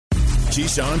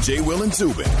Keyshawn, JWill, and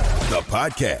Zubin, the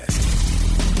podcast.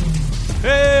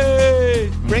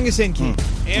 Hey! Bring us in, Key.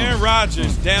 Aaron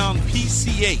Rodgers down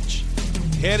PCH,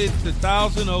 headed to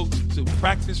Thousand Oaks to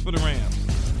practice for the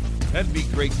Rams. That'd be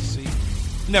great to see.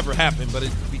 Never happened, but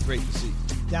it'd be great to see.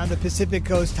 Down the Pacific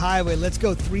Coast Highway. Let's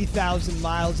go 3,000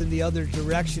 miles in the other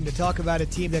direction to talk about a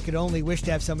team that could only wish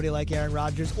to have somebody like Aaron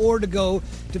Rodgers, or to go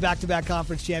to back-to-back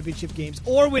conference championship games,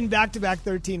 or win back-to-back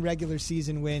 13 regular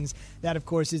season wins. That, of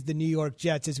course, is the New York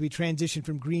Jets. As we transition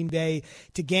from Green Bay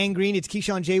to Gangrene, it's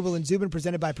Keyshawn, JWill, and Zubin,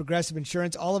 presented by Progressive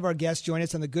Insurance. All of our guests join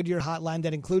us on the Goodyear Hotline.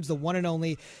 That includes the one and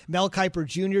only Mel Kiper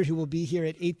Jr., who will be here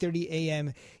at 8:30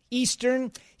 a.m.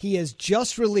 Eastern. He has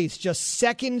just released, just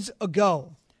seconds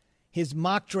ago, his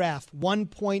mock draft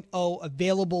 1.0,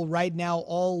 available right now.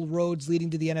 All roads leading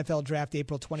to the NFL draft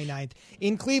April 29th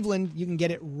in Cleveland. You can get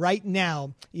it right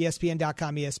now.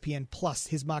 ESPN.com, ESPN Plus,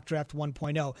 his mock draft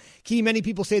 1.0. Key, many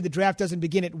people say the draft doesn't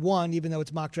begin at 1, even though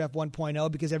it's mock draft 1.0,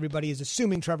 because everybody is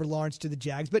assuming Trevor Lawrence to the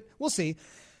Jags, but we'll see.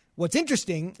 What's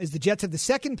interesting is the Jets have the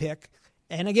second pick,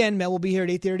 and again, Mel will be here at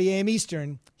 8:30 a.m.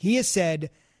 Eastern. He has said,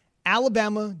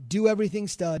 Alabama, do everything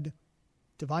stud,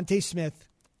 DeVonta Smith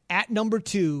at number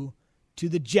 2 to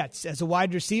the Jets as a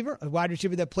wide receiver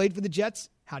that played for the Jets.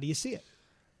 How do you see it?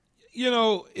 You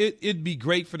know, it'd be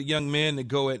great for the young man to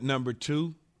go at number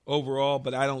 2 overall,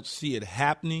 but I don't see it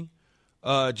happening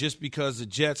just because the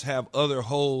Jets have other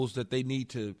holes that they need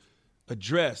to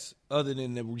address other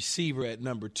than the receiver at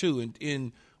number 2.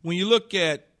 And when you look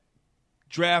at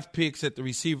draft picks at the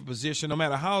receiver position, no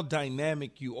matter how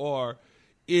dynamic you are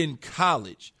in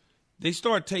college, they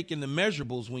start taking the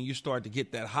measurables when you start to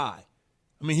get that high.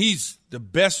 I mean, he's the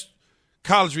best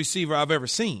college receiver I've ever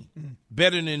seen,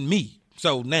 better than me.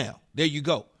 So now, there you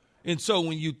go. And so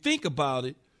when you think about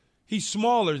it, he's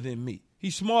smaller than me.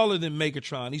 He's smaller than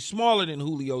Megatron. He's smaller than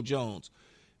Julio Jones.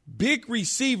 Big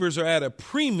receivers are at a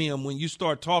premium when you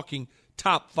start talking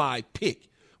top 5 pick.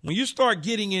 When you start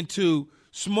getting into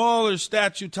smaller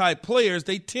statue-type players,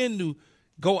 they tend to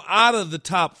go out of the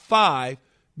top 5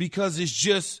 because it's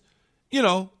just,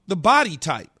 the body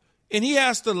type. And he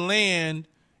has to land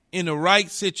in the right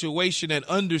situation that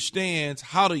understands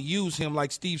how to use him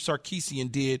like Steve Sarkisian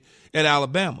did at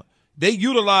Alabama. They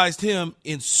utilized him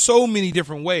in so many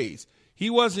different ways. He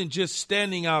wasn't just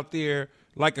standing out there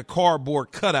like a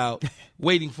cardboard cutout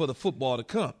waiting for the football to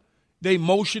come. They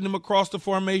motioned him across the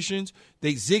formations.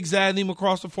 They zigzagged him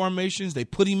across the formations. They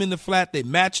put him in the flat. They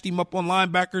matched him up on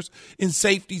linebackers and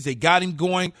safeties. They got him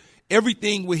going.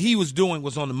 Everything what he was doing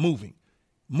was on the moving.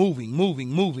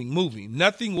 Moving.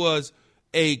 Nothing was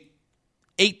a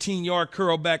 18-yard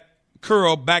curl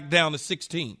back down to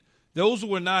 16. Those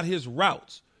were not his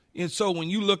routes. And so when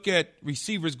you look at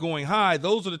receivers going high,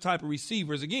 those are the type of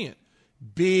receivers, again,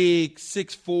 big,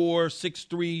 6'4",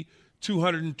 6'3",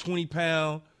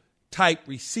 220-pound type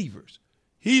receivers.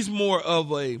 He's more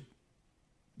of a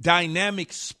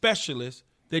dynamic specialist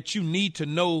that you need to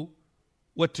know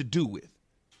what to do with.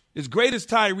 As great as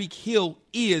Tyreek Hill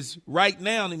is right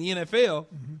now in the NFL,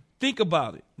 think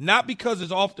about it. Not because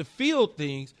it's off the field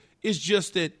things, it's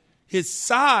just that his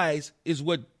size is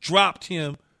what dropped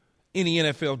him in the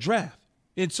NFL draft.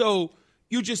 And so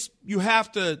you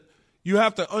have to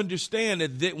understand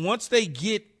that once they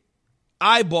get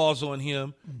eyeballs on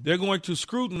him, they're going to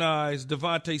scrutinize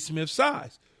DeVonta Smith's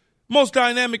size. Most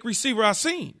dynamic receiver I've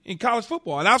seen in college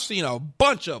football, and I've seen a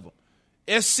bunch of them.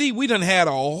 SC, we done had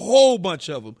a whole bunch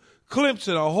of them.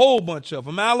 Clemson, a whole bunch of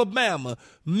them. Alabama,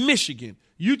 Michigan.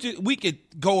 We could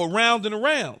go around and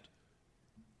around.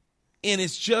 And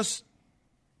it's just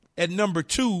at number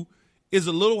 2 is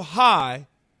a little high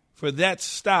for that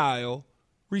style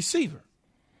receiver.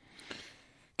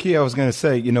 Key, I was going to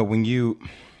say,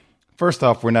 first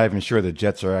off, we're not even sure the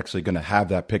Jets are actually going to have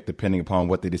that pick depending upon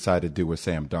what they decide to do with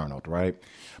Sam Darnold, right?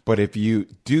 But if you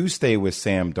do stay with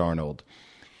Sam Darnold,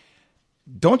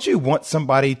 don't you want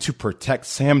somebody to protect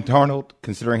Sam Darnold,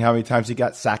 considering how many times he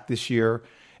got sacked this year?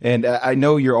 And I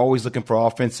know you're always looking for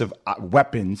offensive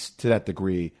weapons to that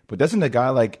degree, but doesn't a guy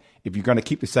like, if you're going to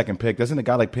keep the second pick, doesn't a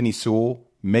guy like Penei Sewell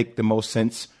make the most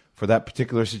sense for that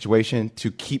particular situation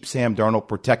to keep Sam Darnold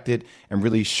protected and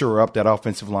really shore up that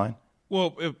offensive line?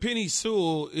 Well, Penei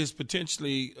Sewell is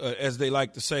potentially, as they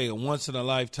like to say, a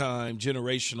once-in-a-lifetime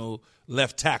generational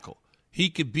left tackle. He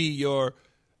could be your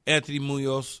Anthony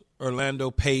Munoz, Orlando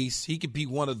Pace. He could be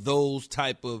one of those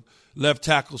type of left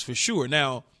tackles for sure.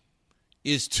 Now,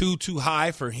 is 2 too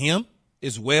high for him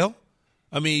as well?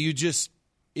 I mean, it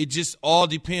just all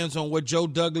depends on what Joe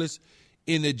Douglas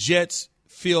and the Jets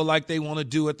feel like they want to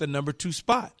do at the number 2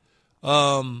 spot.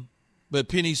 But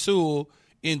Penei Sewell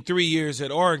in 3 years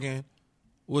at Oregon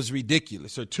was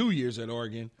ridiculous, or 2 years at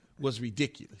Oregon was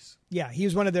ridiculous. Yeah, he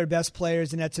was one of their best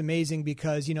players, and that's amazing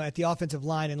because, at the offensive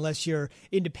line, unless you're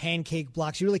into pancake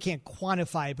blocks, you really can't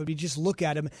quantify it, but you just look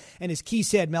at him. And as Key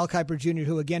said, Mel Kiper Jr.,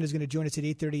 who again is going to join us at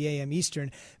 8:30 a.m.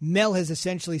 Eastern, Mel has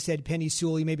essentially said Penei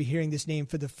Sewell, you may be hearing this name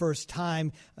for the first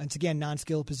time, once again,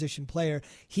 non-skilled position player.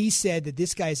 He said that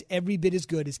this guy is every bit as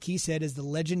good, as Key said, as the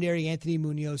legendary Anthony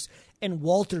Munoz and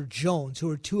Walter Jones, who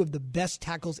are two of the best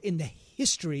tackles in the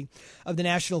history of the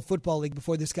National Football League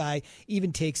before this guy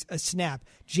even takes a snap.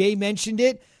 Jay mentioned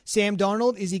it. Sam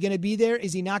Darnold, is he going to be there?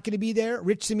 Is he not going to be there?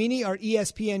 Rich Cimini, our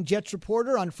ESPN Jets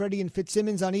reporter on Freddie and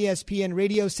Fitzsimmons on ESPN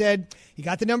Radio, said, you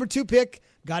got the number 2 pick,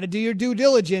 got to do your due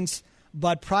diligence,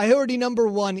 but priority number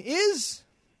 1 is?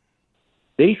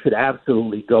 They should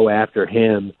absolutely go after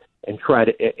him and try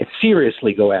to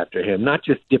seriously go after him, not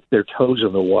just dip their toes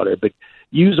in the water, but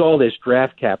use all this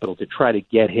draft capital to try to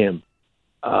get him.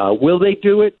 Will they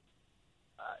do it?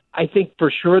 I think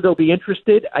for sure they'll be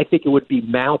interested. I think it would be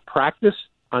malpractice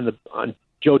on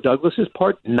Joe Douglas's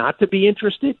part not to be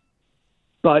interested.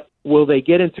 But will they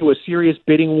get into a serious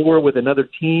bidding war with another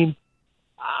team?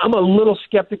 I'm a little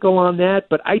skeptical on that,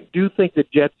 but I do think the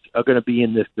Jets are going to be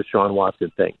in this Deshaun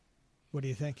Watson thing. What do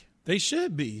you think? They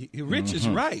should be. Rich is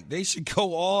right. They should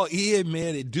go all in,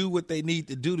 man, and do what they need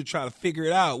to do to try to figure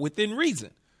it out within reason,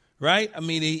 right? I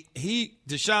mean,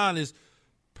 Deshaun is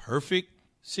perfect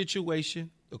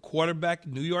situation, the quarterback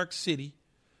in New York City.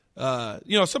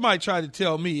 Somebody tried to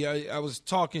tell me, I was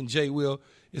talking JWill,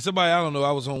 and somebody, I don't know,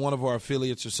 I was on one of our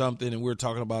affiliates or something, and we were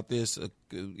talking about this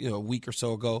a week or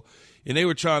so ago, and they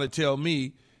were trying to tell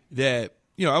me that,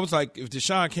 I was like, if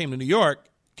Deshaun came to New York,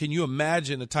 can you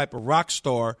imagine the type of rock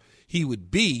star he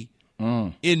would be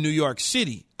in New York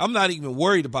City? I'm not even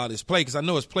worried about his play because I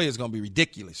know his play is going to be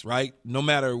ridiculous, right? No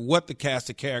matter what the cast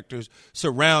of characters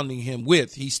surrounding him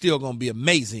with, he's still going to be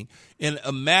amazing. And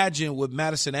imagine what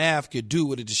Madison Ave could do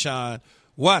with a Deshaun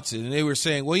Watson. And they were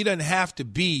saying, well, he doesn't have to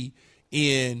be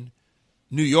in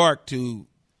New York to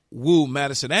woo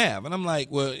Madison Ave. And I'm like,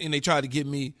 well, and they tried to give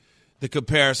me the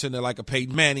comparison to like a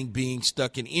Peyton Manning being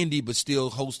stuck in Indy but still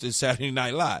hosting Saturday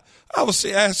Night Live. I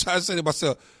said to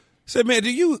myself, man,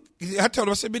 do you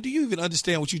even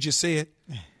understand what you just said?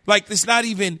 Like, it's not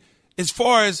even, as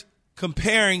far as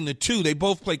comparing the two, they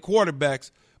both play quarterbacks,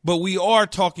 but we are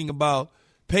talking about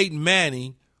Peyton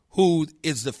Manning, who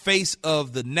is the face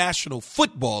of the National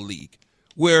Football League,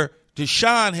 where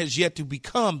Deshaun has yet to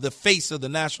become the face of the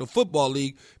National Football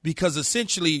League because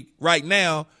essentially right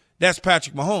now, that's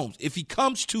Patrick Mahomes. If he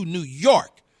comes to New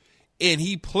York and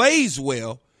he plays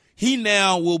well, he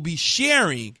now will be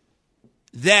sharing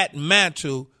that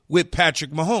mantle with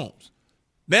Patrick Mahomes.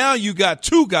 Now you got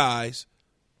two guys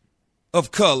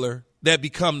of color that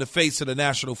become the face of the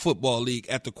National Football League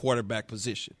at the quarterback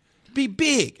position. It'd be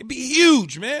big. It'd be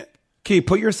huge, man. Key,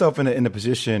 put yourself in a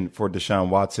position for Deshaun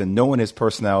Watson, knowing his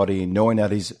personality, knowing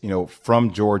that he's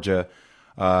from Georgia,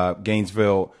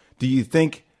 Gainesville. Do you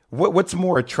think what's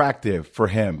more attractive for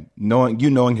him,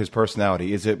 knowing his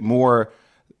personality? Is it more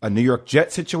a New York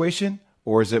Jets situation,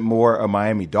 or is it more a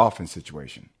Miami Dolphins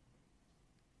situation?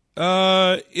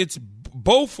 It's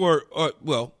both.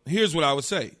 Well, here's what I would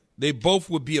say: they both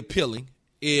would be appealing,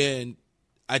 and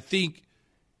I think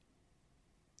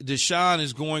Deshaun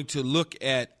is going to look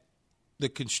at the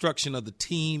construction of the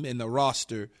team and the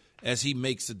roster as he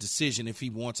makes a decision if he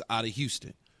wants out of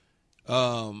Houston.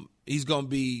 He's going to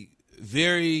be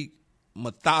very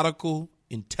methodical,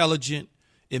 intelligent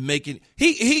in making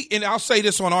and I'll say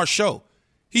this on our show,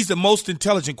 he's the most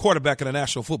intelligent quarterback in the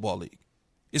National Football League.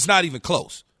 It's not even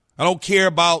close. I don't care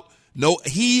about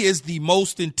he is the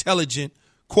most intelligent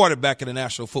quarterback in the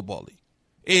National Football League.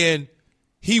 And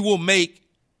he will make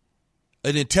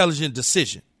an intelligent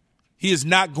decision. He is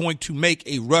not going to make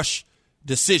a rush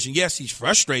decision. Yes, he's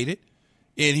frustrated,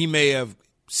 and he may have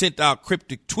sent out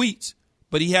cryptic tweets,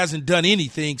 but he hasn't done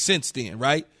anything since then,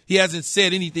 right? He hasn't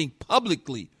said anything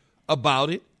publicly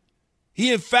about it.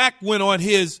 He, in fact, went on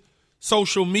his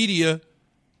social media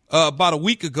about a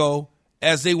week ago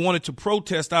as they wanted to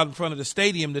protest out in front of the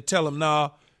stadium to tell him, nah,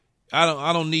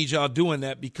 I don't need y'all doing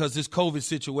that because this COVID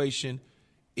situation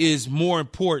is more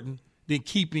important than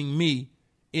keeping me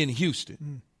in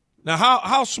Houston. Now,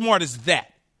 how smart is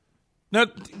that? Now,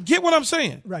 get what I'm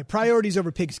saying? Right. Priorities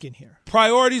over pigskin here.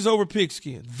 Priorities over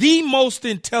pigskin. The most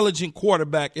intelligent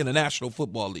quarterback in the National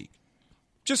Football League.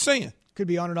 Just saying. Could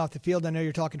be on and off the field. I know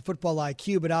you're talking football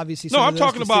IQ, but obviously I'm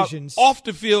talking decisions... about off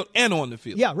the field and on the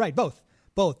field. Yeah, right. Both.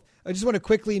 I just want to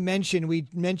quickly mention, we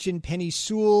mentioned Penei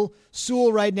Sewell.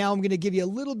 Sewell right now, I'm going to give you a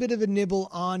little bit of a nibble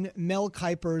on Mel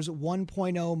Kiper's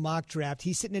 1.0 mock draft.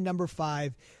 He's sitting at number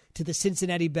 5. to the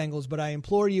Cincinnati Bengals. But I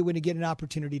implore you, when you get an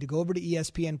opportunity, to go over to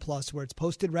ESPN Plus, where it's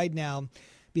posted right now,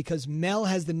 because Mel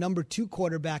has the number 2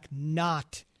 quarterback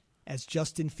not as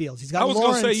Justin Fields. He's got I was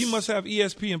Lawrence. going to say, you must have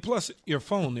ESPN Plus your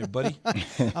phone there, buddy.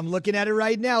 I'm looking at it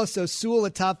right now. So Sewell, a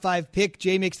top 5 pick.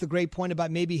 Jay makes the great point about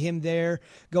maybe him there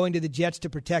going to the Jets to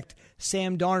protect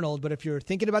Sam Darnold. But if you're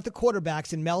thinking about the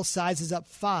quarterbacks, and Mel sizes up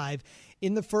 5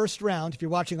 in the first round, if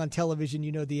you're watching on television,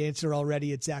 you know the answer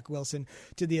already. It's Zach Wilson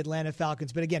to the Atlanta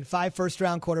Falcons. But again, 5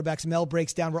 first-round quarterbacks. Mel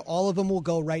breaks down where all of them will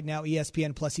go right now.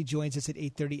 ESPN Plus, he joins us at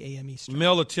 8:30 a.m. Eastern.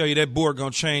 Mel will tell you that board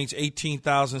going to change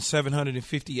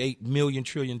 18,758 million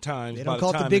trillion times. They don't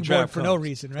call it the big board for no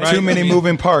reason, right? Too many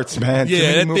moving parts, man. Yeah, Too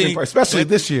many that moving thing, parts, especially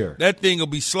this year. That thing will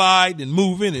be sliding and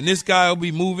moving, and this guy will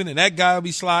be moving, and that guy will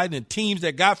be sliding, and teams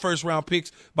that got first-round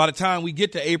picks, by the time we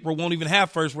get to April, won't even have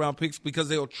first-round picks because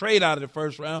they'll trade out of the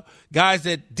first round. Guys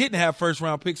that didn't have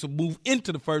first-round picks will move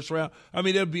into the first round. I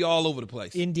mean, it'll be all over the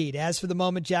place. Indeed. As for the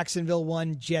moment, Jacksonville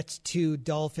 1, Jets 2,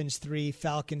 Dolphins 3,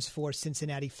 Falcons 4,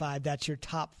 Cincinnati 5. That's your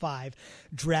top 5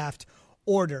 draft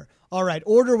order. All right,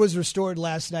 order was restored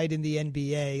last night in the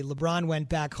NBA. LeBron went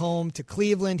back home to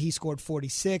Cleveland. He scored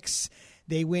 46.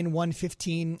 They win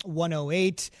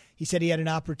 115-108. He said he had an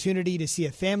opportunity to see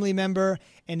a family member,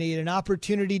 and he had an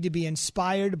opportunity to be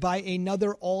inspired by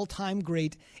another all-time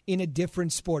great in a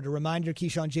different sport. A reminder,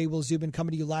 Keyshawn, JWill, Zubin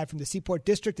coming to you live from the Seaport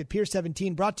District at Pier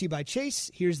 17, brought to you by Chase.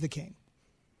 Here's the King.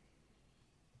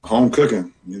 Home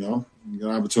cooking, you get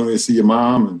an opportunity to see your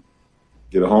mom and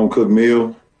get a home-cooked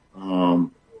meal.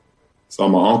 Saw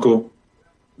my uncle.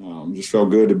 Just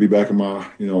felt good to be back in my,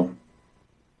 in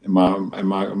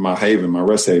my haven, my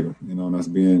rest haven, and that's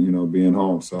being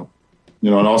home. So,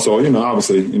 and also,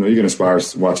 obviously, you get inspired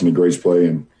watching the greats play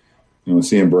and,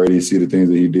 seeing Brady, see the things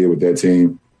that he did with that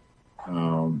team.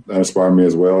 That inspired me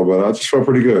as well. But I just felt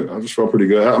pretty good. I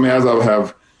mean, as I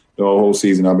have the whole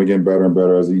season, I've been getting better and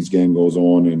better as each game goes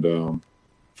on, and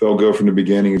felt good from the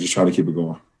beginning and just trying to keep it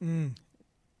going.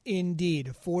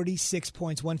 Indeed. 46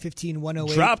 points,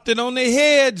 115-108. Dropped it on their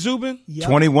head, Zubin. Yep.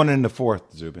 21 in the fourth,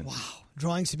 Zubin. Wow.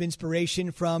 Drawing some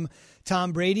inspiration from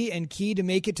Tom Brady, and key to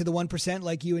make it to the 1%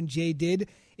 like you and Jay did.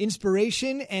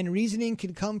 Inspiration and reasoning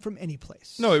can come from any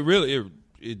place. No, it really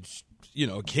it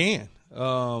can.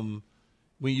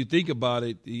 When you think about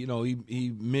it,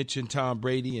 he mentioned Tom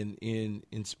Brady and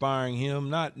inspiring him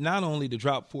not only to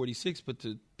drop 46, but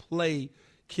to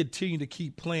continue to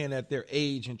keep playing at their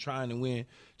age and trying to win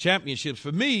championships.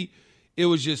 For me, it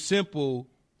was just simple: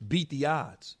 beat the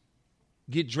odds.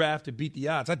 Get drafted, beat the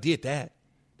odds. I did that.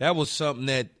 That was something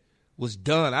that was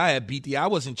done. I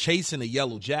wasn't chasing a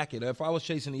yellow jacket. If I was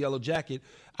chasing a yellow jacket,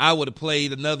 I would have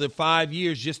played another 5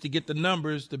 years just to get the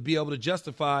numbers to be able to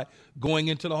justify going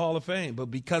into the Hall of Fame. But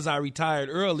because I retired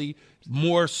early,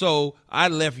 more so, I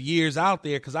left years out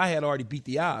there because I had already beat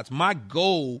the odds. My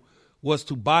goal was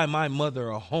to buy my mother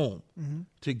a home,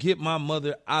 to get my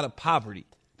mother out of poverty.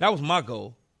 That was my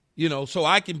goal, so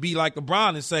I can be like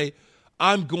LeBron and say,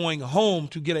 I'm going home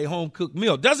to get a home-cooked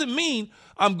meal. Doesn't mean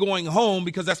I'm going home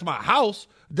because that's my house.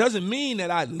 Doesn't mean that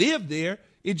I live there.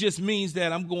 It just means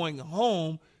that I'm going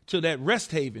home to that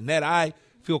rest haven that I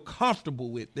feel comfortable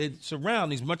with, that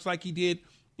surroundings, much like he did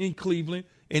in Cleveland,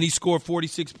 and he scored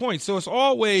 46 points. So it's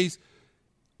always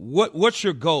what's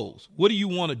your goals? What do you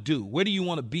want to do? Where do you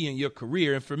want to be in your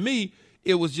career? And for me,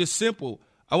 it was just simple.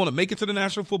 I want to make it to the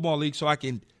National Football League so I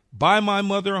can buy my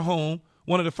mother a home.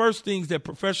 One of the first things that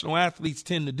professional athletes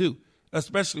tend to do,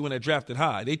 especially when they're drafted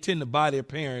high, they tend to buy their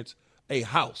parents a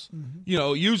house.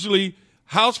 Usually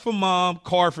house for mom,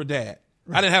 car for dad.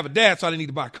 Right. I didn't have a dad, so I didn't need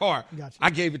to buy a car. Gotcha. I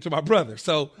gave it to my brother.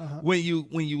 So when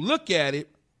you look at it,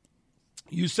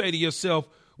 you say to yourself,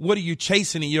 what are you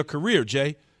chasing in your career,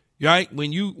 Jay? Right?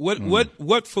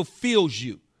 What fulfills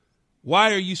you?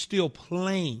 Why are you still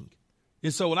playing?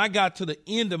 And so when I got to the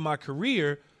end of my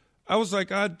career, I was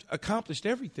like, I accomplished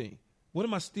everything. What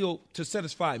am I still to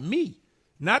satisfy me?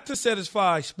 Not to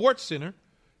satisfy SportsCenter,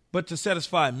 but to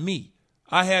satisfy me.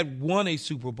 I had won a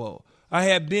Super Bowl. I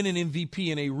had been an MVP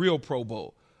in a real Pro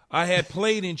Bowl. I had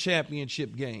played in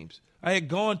championship games. I had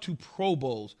gone to Pro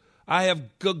Bowls. I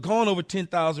have gone over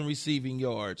 10,000 receiving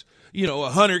yards,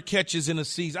 100 catches in a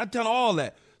season. I've done all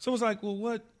that. So it was like,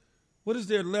 well, what is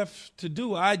there left to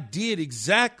do? I did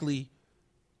exactly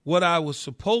what I was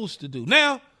supposed to do.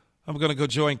 Now, I'm going to go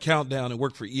join Countdown and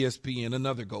work for ESPN,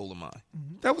 another goal of mine.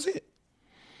 That was it.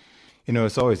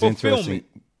 It's always interesting.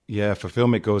 Yeah,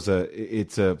 fulfillment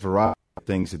it's a variety of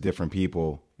things to different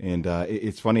people. And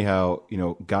it's funny how,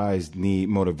 guys need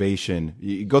motivation.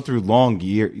 You go through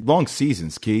long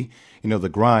seasons, Key, the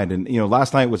grind. And,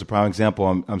 last night was a prime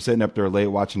example. I'm sitting up there late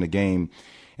watching the game,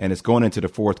 and it's going into the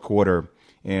fourth quarter.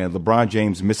 and LeBron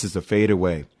James misses a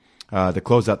fadeaway to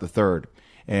close out the third.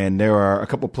 And there are a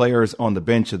couple players on the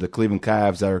bench of the Cleveland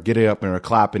Cavs that are getting up and are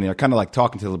clapping and are kind of like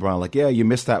talking to LeBron, like, yeah, you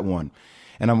missed that one.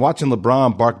 And I'm watching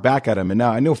LeBron bark back at him. And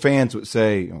now I know fans would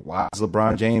say, why is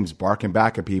LeBron James barking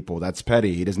back at people? That's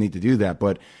petty. He doesn't need to do that.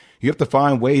 But you have to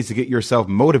find ways to get yourself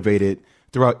motivated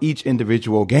throughout each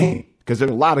individual game because there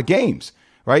are a lot of games,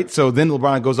 right? So then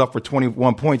LeBron goes up for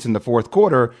 21 points in the fourth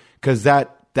quarter because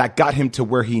that got him to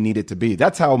where he needed to be.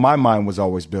 That's how my mind was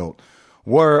always built.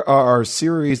 What are a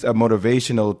series of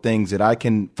motivational things that I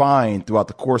can find throughout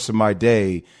the course of my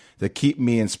day that keep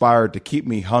me inspired, to keep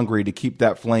me hungry, to keep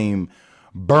that flame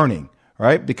burning,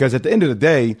 right? Because at the end of the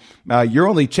day, you're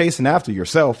only chasing after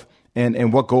yourself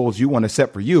and what goals you want to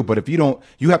set for you. But if you don't,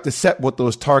 you have to set what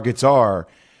those targets are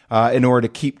in order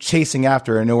to keep chasing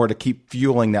after, in order to keep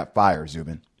fueling that fire,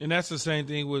 Zubin. And that's the same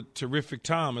thing with Terrific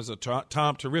Tom,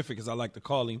 Tom Terrific, as I like to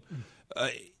call him.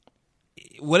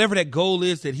 Whatever that goal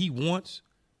is that he wants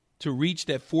to reach,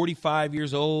 that 45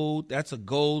 years old, that's a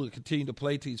goal to continue to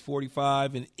play till he's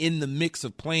 45. And in the mix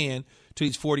of playing till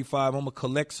he's 45, I'm going to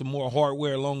collect some more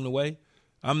hardware along the way.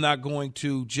 I'm not going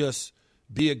to just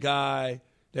be a guy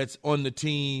that's on the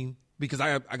team because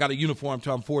I got a uniform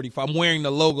till I'm 45. I'm wearing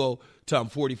the logo till I'm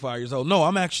 45 years old. No,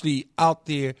 I'm actually out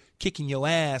there kicking your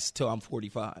ass till I'm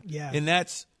 45. Yeah. And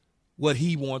that's what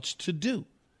he wants to do.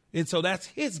 And so that's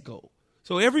his goal.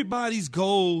 So everybody's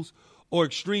goals are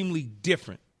extremely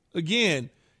different. Again,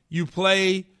 you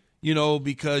play,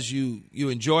 because you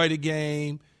enjoy the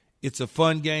game. It's a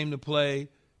fun game to play.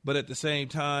 But at the same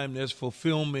time, there's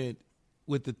fulfillment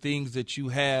with the things that you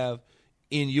have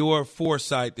in your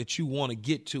foresight that you want to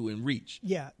get to and reach.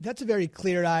 Yeah, that's a very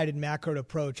clear-eyed and macro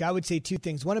approach. I would say two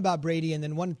things. One about Brady, and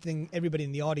then one thing everybody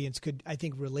in the audience could, I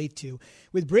think, relate to.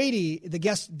 With Brady, the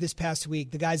guests this past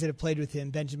week, the guys that have played with him,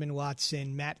 Benjamin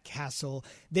Watson, Matt Castle,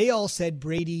 they all said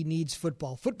Brady needs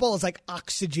football. Football is like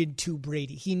oxygen to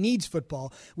Brady. He needs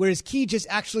football, whereas Key just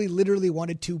actually literally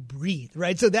wanted to breathe,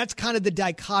 right? So that's kind of the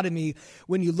dichotomy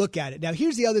when you look at it. Now,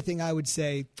 here's the other thing I would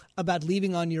say about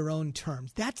leaving on your own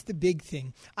terms. That's the big thing.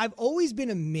 I've always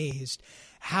been amazed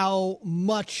how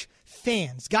much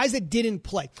fans, guys that didn't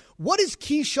play, what is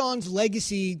Keyshawn's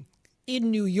legacy in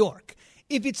New York?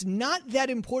 If it's not that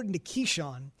important to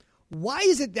Keyshawn, why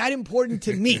is it that important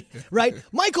to me, right?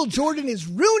 Michael Jordan is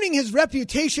ruining his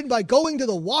reputation by going to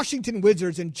the Washington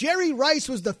Wizards, and Jerry Rice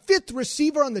was the 5th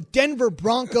receiver on the Denver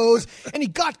Broncos, and he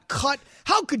got cut.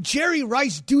 How could Jerry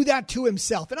Rice do that to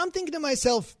himself? And I'm thinking to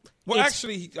myself, well,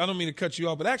 actually, I don't mean to cut you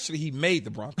off, but actually he made the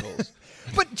Broncos.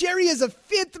 But Jerry is a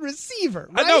 5th receiver,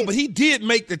 right? I know, but he did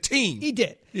make the team. He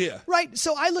did. Yeah. Right?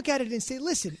 So I look at it and say,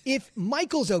 listen, if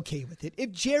Michael's okay with it,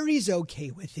 if Jerry's okay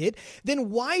with it,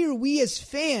 then why are we as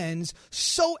fans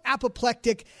so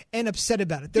apoplectic and upset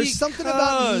about it? There's something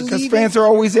about leaving. Because fans are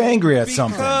always angry at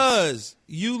something. Because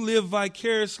you live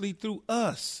vicariously through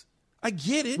us. I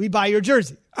get it. We buy your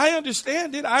jersey. I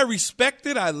understand it. I respect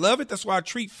it. I love it. That's why I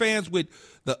treat fans with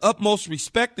the utmost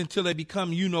respect until they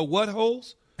become you-know-what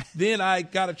holes. Then I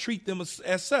got to treat them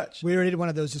as such. We already did one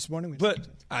of those this morning. But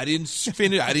I didn't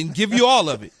finish. I didn't give you all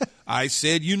of it. I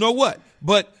said, you know what?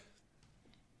 But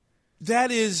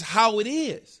that is how it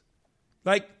is.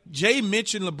 Like Jay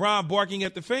mentioned LeBron barking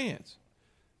at the fans.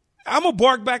 I'm going to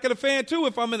bark back at a fan, too,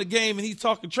 if I'm in a game and he's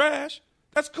talking trash.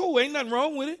 That's cool. Ain't nothing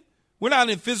wrong with it. We're not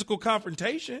in physical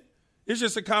confrontation. It's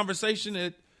just a conversation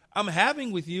that I'm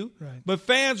having with you. Right. But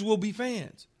fans will be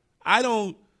fans. I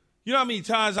don't. You know how many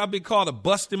times I've been called a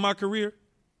bust in my career?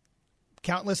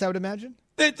 Countless, I would imagine.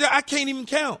 I can't even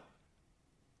count.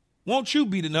 Won't you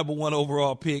be the number 1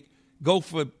 overall pick, go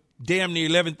for damn near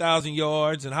 11,000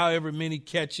 yards and however many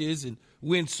catches and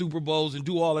win Super Bowls and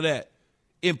do all of that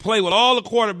and play with all the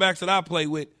quarterbacks that I play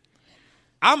with?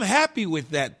 I'm happy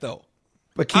with that, though.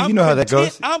 But, Key, you know how that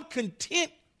goes. I'm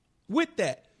content with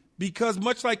that because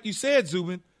much like you said,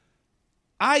 Zubin,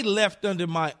 I left under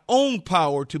my own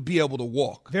power to be able to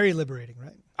walk. Very liberating,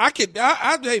 right?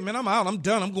 Hey, man, I'm out. I'm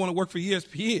done. I'm going to work for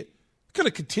ESPN. Could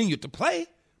have continued to play,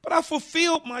 but I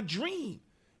fulfilled my dream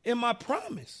and my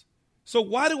promise. So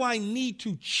why do I need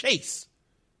to chase?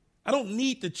 I don't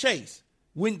need to chase.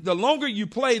 When the longer you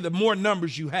play, the more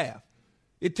numbers you have.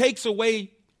 It takes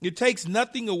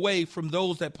nothing away from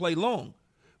those that play long.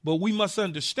 But we must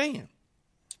understand,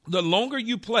 the longer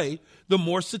you play, the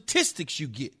more statistics you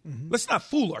get. Mm-hmm. Let's not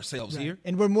fool ourselves here.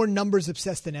 And we're more numbers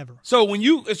obsessed than ever. So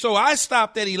I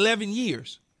stopped at 11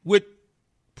 years with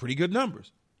pretty good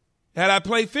numbers. Had I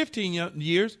played 15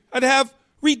 years, I'd have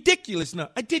ridiculous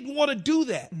numbers. I didn't want to do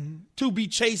that to be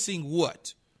chasing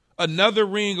what? Another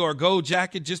ring or a gold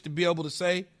jacket just to be able to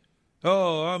say,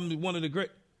 oh, I'm one of the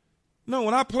great. No,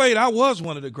 when I played, I was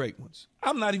one of the great ones.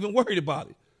 I'm not even worried about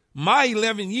it. My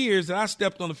 11 years that I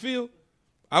stepped on the field,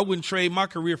 I wouldn't trade my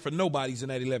career for nobody's in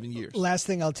that 11 years. Last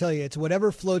thing I'll tell you, it's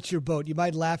whatever floats your boat. You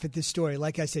might laugh at this story.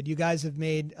 Like I said, you guys have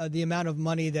made the amount of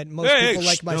money that most people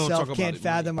like myself can't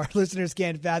fathom. Our listeners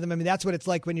can't fathom. I mean, that's what it's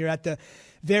like when you're at the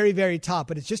very, very top.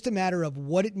 But it's just a matter of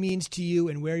what it means to you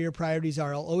and where your priorities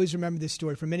are. I'll always remember this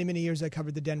story. For many, many years, I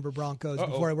covered the Denver Broncos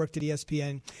before I worked at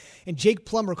ESPN. And Jake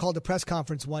Plummer called a press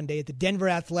conference one day at the Denver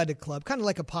Athletic Club, kind of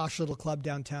like a posh little club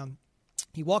downtown.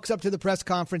 He walks up to the press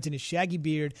conference in his shaggy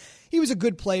beard. He was a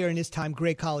good player in his time,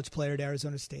 great college player at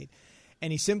Arizona State.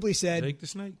 And he simply said, Jake the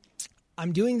Snake.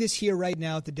 I'm doing this here right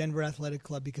now at the Denver Athletic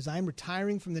Club because I'm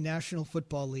retiring from the National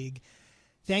Football League.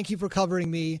 Thank you for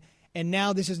covering me. And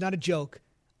now this is not a joke.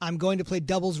 I'm going to play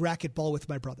doubles racquetball with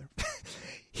my brother.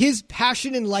 His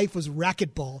passion in life was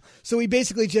racquetball. So he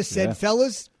basically just said,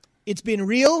 fellas, it's been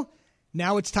real.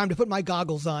 Now it's time to put my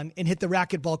goggles on and hit the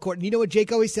racquetball court. And you know what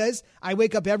Jake always says? I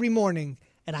wake up every morning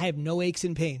and I have no aches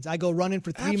and pains. I go running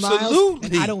for 3 miles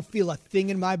and I don't feel a thing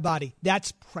in my body.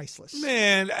 That's priceless.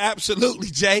 Man, absolutely,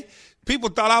 Jay. People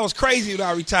thought I was crazy when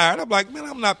I retired. I'm like, man,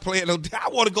 I'm not playing no. I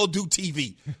want to go do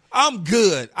TV. I'm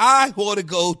good. I want to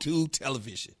go do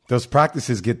television. Those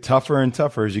practices get tougher and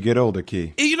tougher as you get older,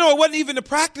 Key. You know, it wasn't even the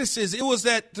practices. It was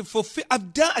that to fulfill. I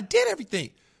did everything.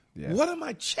 Yeah. What am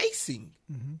I chasing?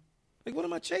 Mm-hmm. Like, what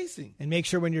am I chasing? And make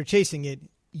sure when you're chasing it,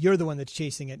 you're the one that's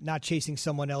chasing it, not chasing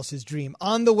someone else's dream.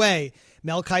 On the way,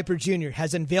 Mel Kiper Jr.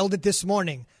 has unveiled it this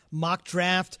morning. Mock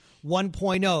Draft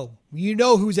 1.0. You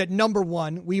know who's at number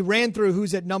 1. We ran through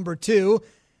who's at number 2.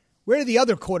 Where are the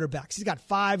other quarterbacks? He's got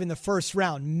 5 in the first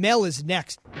round. Mel is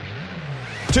next.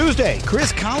 Tuesday,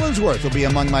 Chris Collinsworth will be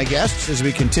among my guests as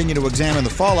we continue to examine the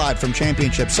fallout from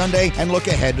Championship Sunday and look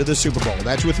ahead to the Super Bowl.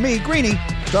 That's with me, Greeny,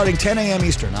 starting 10 a.m.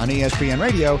 Eastern on ESPN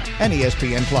Radio and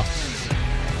ESPN+.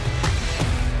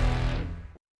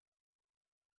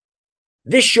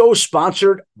 This show is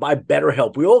sponsored by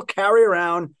BetterHelp. We all carry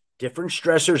around different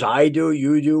stressors. I do,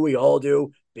 you do, we all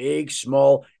do, big,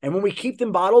 small. And when we keep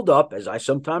them bottled up, as I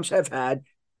sometimes have had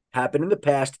happen in the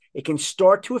past, it can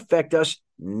start to affect us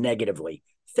negatively.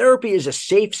 Therapy is a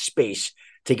safe space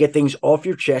to get things off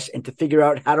your chest and to figure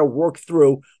out how to work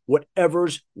through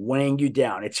whatever's weighing you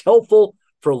down. It's helpful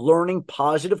for learning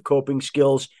positive coping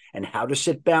skills and how to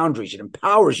set boundaries. It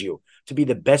empowers you to be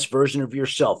the best version of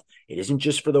yourself. It isn't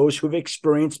just for those who have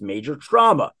experienced major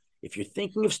trauma. If you're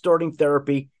thinking of starting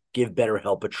therapy, give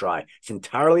BetterHelp a try. It's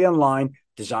entirely online,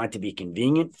 designed to be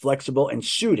convenient, flexible, and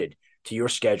suited to your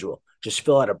schedule. Just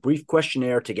fill out a brief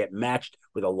questionnaire to get matched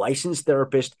with a licensed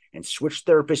therapist and switch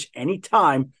therapists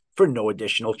anytime for no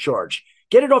additional charge.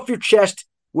 Get it off your chest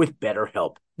with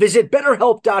BetterHelp. Visit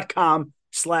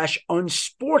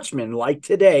BetterHelp.com/unsportsmanlike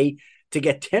today to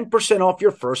get 10% off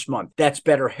your first month. That's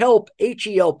BetterHelp,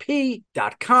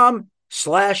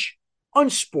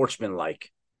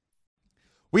 HELP.com/unsportsmanlike.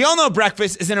 We all know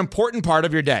breakfast is an important part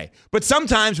of your day, but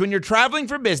sometimes when you're traveling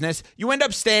for business, you end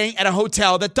up staying at a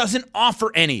hotel that doesn't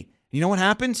offer any. You know what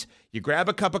happens? You grab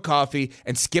a cup of coffee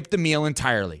and skip the meal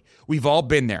entirely. We've all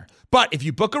been there. But if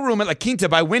you book a room at La Quinta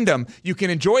by Wyndham, you can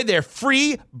enjoy their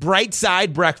free Bright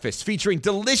Side breakfast featuring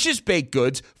delicious baked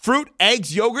goods, fruit,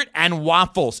 eggs, yogurt, and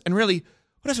waffles. And really,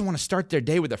 who doesn't want to start their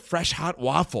day with a fresh, hot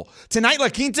waffle? Tonight, La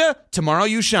Quinta, tomorrow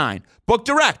you shine. Book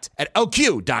direct at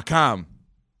LQ.com.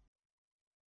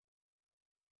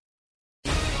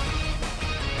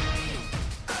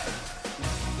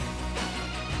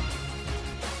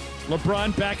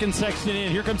 LeBron back in Sexton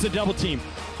in. Here comes the double team.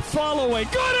 Fall away.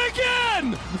 Good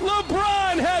again!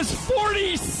 LeBron has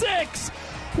 46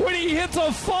 when he hits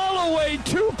a fall away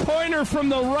two-pointer from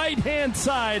the right-hand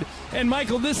side. And,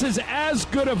 Michael, this is as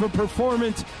good of a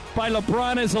performance by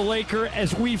LeBron as a Laker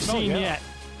as we've seen yet.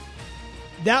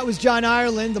 That was John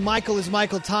Ireland. The Michael is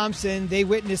Michael Thompson. They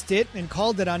witnessed it and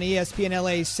called it on ESPN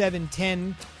LA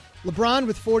 710. LeBron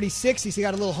with 46. He's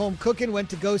got a little home cooking. Went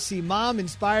to go see Mom,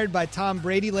 inspired by Tom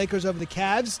Brady. Lakers over the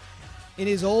Cavs in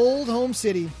his old home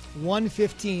city,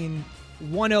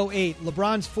 115-108.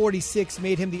 LeBron's 46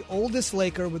 made him the oldest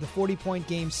Laker with a 40-point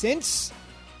game since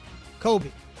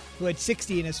Kobe, who had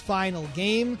 60 in his final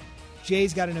game.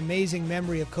 Jay's got an amazing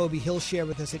memory of Kobe he'll share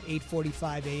with us at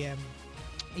 8:45 a.m.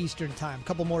 Eastern Time. A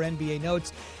couple more NBA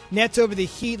notes. Nets over the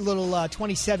Heat, little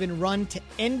 27 run to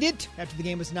end it after the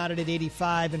game was knotted at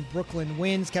 85, and Brooklyn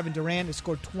wins. Kevin Durant has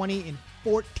scored 20 in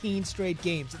 14 straight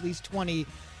games, at least 20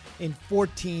 in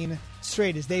 14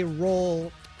 straight as they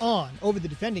roll on over the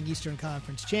defending Eastern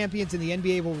Conference champions, and the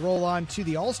NBA will roll on to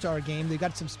the All-Star game. They've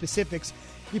got some specifics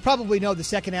you probably know the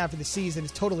second half of the season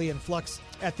is totally in flux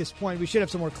at this point. We should have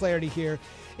some more clarity here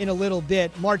in a little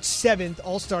bit. March 7th,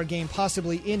 All-Star game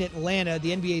possibly in Atlanta.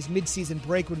 The NBA's midseason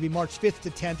break would be March 5th to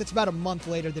 10th. That's about a month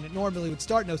later than it normally would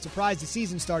start. No surprise, the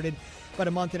season started about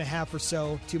a month and a half or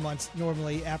so, 2 months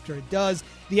normally after it does.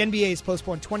 The NBA has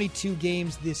postponed 22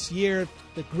 games this year.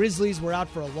 The Grizzlies were out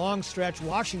for a long stretch.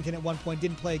 Washington at one point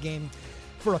didn't play a game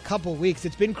for a couple weeks.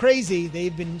 It's been crazy.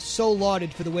 They've been so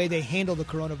lauded for the way they handle the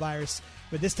coronavirus,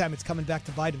 but this time it's coming back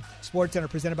to bite them. SportsCenter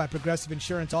presented by Progressive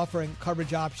Insurance, offering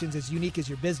coverage options as unique as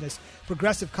your business.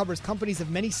 Progressive covers companies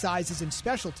of many sizes and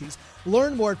specialties.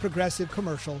 Learn more at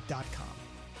progressivecommercial.com.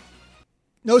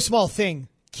 No small thing.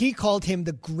 Key called him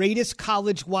the greatest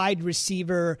college wide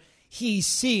receiver he's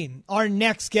seen. Our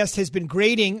next guest has been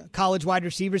grading college wide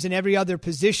receivers in every other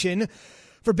position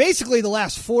for basically the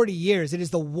last 40 years. It is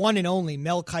the one and only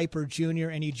Mel Kiper Jr.,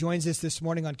 and he joins us this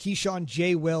morning on Keyshawn,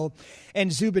 JWill,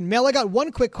 and Zubin. Mel, I got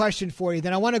one quick question for you.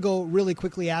 Then I want to go really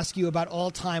quickly ask you about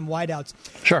all-time wideouts.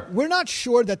 Sure. We're not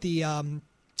sure that the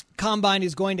Combine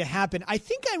is going to happen. I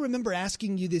think I remember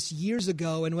asking you this years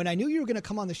ago, and when I knew you were going to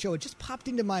come on the show, it just popped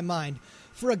into my mind.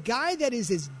 For a guy that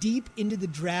is as deep into the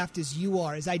draft as you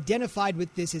are, as identified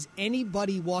with this as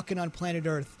anybody walking on planet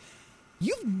Earth,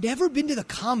 you've never been to the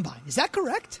Combine. Is that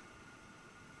correct?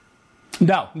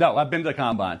 No, I've been to the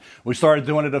Combine. We started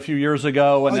doing it a few years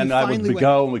ago, and then I would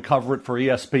go and we cover it for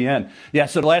ESPN. Yeah,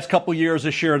 so the last couple of years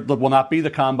this year will not be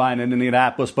the Combine in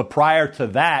Indianapolis, but prior to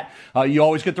that, you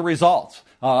always get the results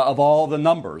of all the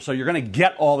numbers. So you're going to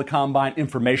get all the Combine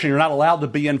information. You're not allowed to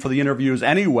be in for the interviews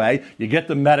anyway. You get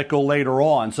the medical later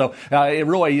on. So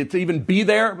to even be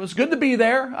there, it was good to be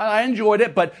there. I enjoyed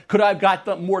it, but could I have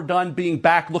got more done being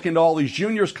back looking at all these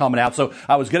juniors coming out? So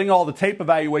I was getting all the tape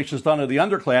evaluations done of the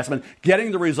underclassmen,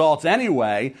 getting the results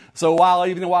anyway. So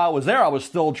even while I was there, I was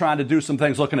still trying to do some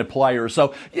things looking at players.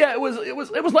 So yeah, it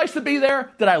was nice to be there.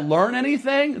 Did I learn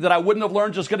anything that I wouldn't have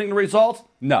learned just getting the results?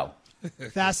 No.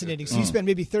 Fascinating. So you spent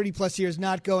maybe 30-plus years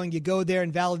not going. You go there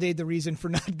and validate the reason for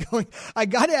not going. I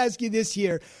got to ask you this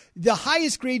here. The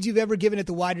highest grades you've ever given at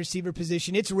the wide receiver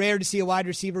position, it's rare to see a wide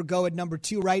receiver go at number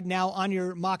 2 right now on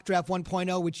your mock draft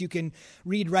 1.0, which you can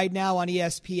read right now on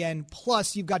ESPN.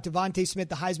 Plus, you've got DeVonta Smith,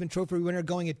 the Heisman Trophy winner,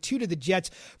 going at 2 to the Jets.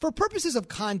 For purposes of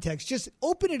context, just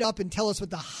open it up and tell us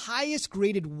what the highest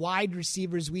graded wide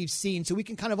receivers we've seen so we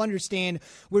can kind of understand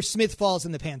where Smith falls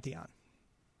in the pantheon.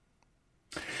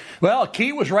 Well,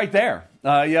 Key was right there.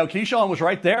 Keyshawn was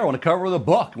right there on the cover of the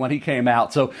book when he came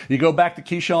out. So you go back to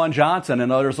Keyshawn Johnson and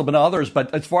there's been others.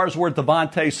 But as far as where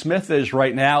DeVonta Smith is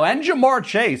right now and Jamar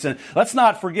Chase, and let's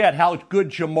not forget how good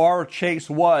Jamar Chase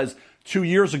was 2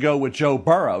 years ago with Joe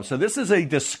Burrow. So this is a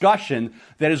discussion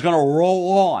that is going to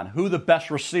roll on who the best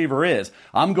receiver is.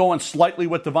 I'm going slightly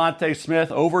with DeVonta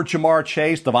Smith over Jamar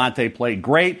Chase. DeVonta played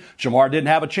great. Jamar didn't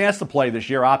have a chance to play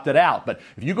this year, opted out. But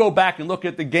if you go back and look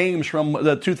at the games from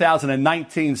the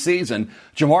 2019 season,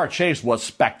 Jamar Chase was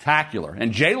spectacular.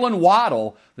 And Jalen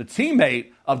Waddle, the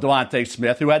teammate of DeVonta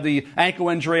Smith, who had the ankle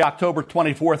injury October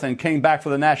 24th and came back for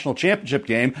the national championship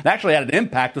game, and actually had an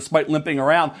impact despite limping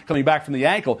around coming back from the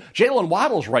ankle. Jalen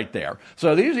Waddle's right there.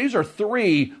 So these are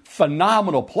 3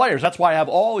 phenomenal players. That's why I have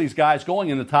all these guys going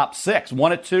in the top 6.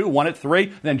 1 at 2, 1 at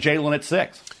 3, then Jalen at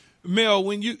 6. Mel,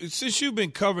 since you've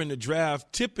been covering the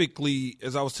draft, typically,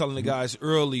 as I was telling the guys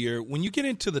earlier, when you get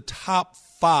into the top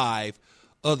 5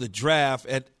 of the draft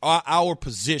at our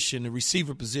position, the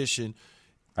receiver position,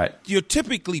 right, you're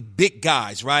typically big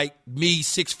guys, right? Me,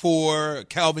 6'4",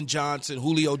 Calvin Johnson,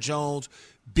 Julio Jones,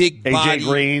 big body.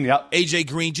 AJ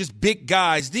Green, just big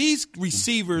guys. These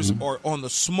receivers are on the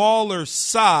smaller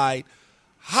side.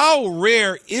 How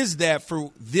rare is that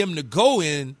for them to go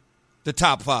in the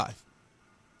top 5?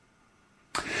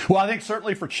 Well, I think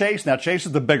certainly for Chase. Now, Chase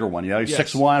is the bigger one. He's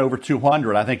 6'1", over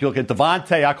 200. I think you look at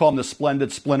DeVonta, I call him the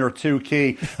splendid splinter 2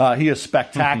 Key. He is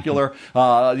spectacular.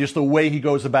 Just the way he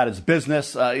goes about his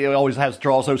business. He always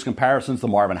draws those comparisons to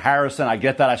Marvin Harrison. I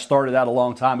get that. I started that a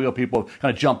long time ago. People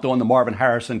kind of jumped on the Marvin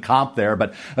Harrison comp there.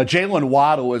 But Jalen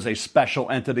Waddle is a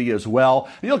special entity as well.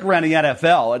 And you look around the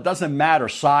NFL, it doesn't matter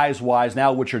size-wise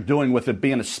now what you're doing with it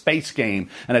being a space game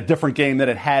and a different game than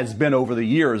it has been over the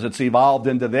years. It's evolved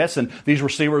into this, and these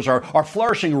receivers are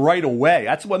flourishing right away.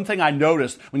 That's one thing I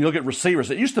noticed when you look at receivers.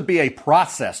 It used to be a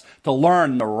process to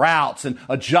learn the routes and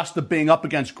adjust to being up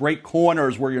against great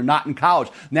corners where you're not in college.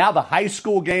 Now the high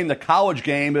school game, the college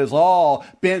game has all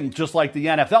been just like the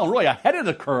NFL, and really ahead of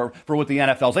the curve for what the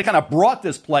NFL is. They kind of brought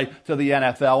this play to the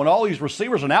NFL, and all these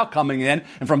receivers are now coming in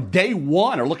and from day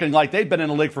one are looking like they've been in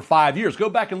the league for 5 years. Go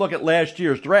back and look at last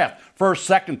year's draft. First,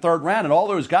 second, third round, and all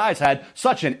those guys had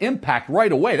such an impact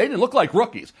right away. They didn't look like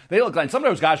rookies. They looked like some of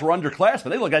those guys were underclassmen.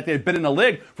 They look like they've been in the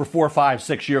league for 4, 5,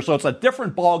 6 years. So it's a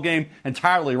different ball game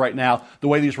entirely right now, the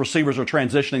way these receivers are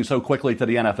transitioning so quickly to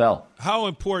the NFL. How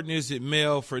important is it,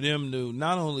 Mel, for them to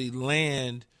not only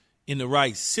land in the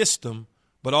right system,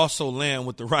 but also land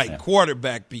with the right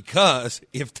quarterback? Because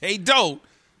if they don't,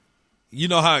 you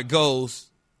know how it goes,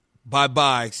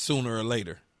 bye-bye sooner or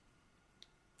later.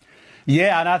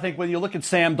 Yeah, and I think when you look at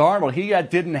Sam Darnold, he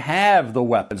didn't have the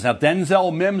weapons. Now,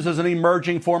 Denzel Mims is an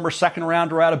emerging former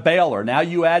second-rounder out of Baylor. Now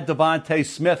you add DeVonta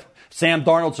Smith. Sam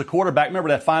Darnold's a quarterback. Remember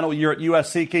that final year at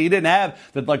USC? He didn't have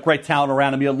the great talent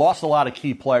around him. He had lost a lot of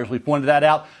key players. We pointed that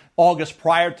out August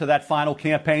prior to that final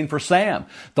campaign for Sam.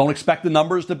 Don't expect the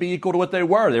numbers to be equal to what they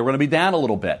were. They were going to be down a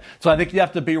little bit. So I think you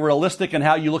have to be realistic in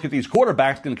how you look at these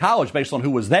quarterbacks in college based on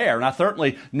who was there. And I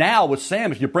certainly now with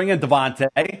Sam, if you bring in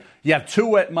DeVonta, you have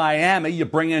Tua at Miami, you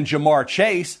bring in Jamar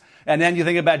Chase, and then you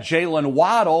think about Jalen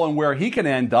Waddle and where he can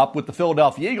end up with the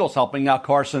Philadelphia Eagles helping out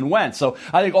Carson Wentz. So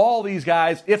I think all these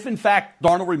guys, if in fact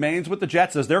Darnold remains with the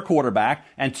Jets as their quarterback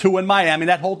and Tua in Miami,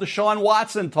 that whole Deshaun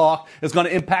Watson talk is going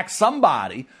to impact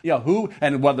somebody, who,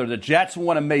 and whether the Jets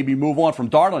want to maybe move on from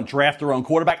Darnold and draft their own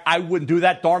quarterback. I wouldn't do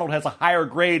that. Darnold has a higher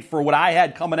grade for what I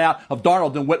had coming out of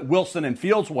Darnold than what Wilson and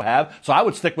Fields will have. So I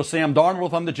would stick with Sam Darnold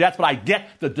if I'm the Jets, but I get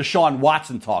the Deshaun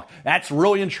Watson talk. That's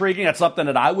really intriguing. That's something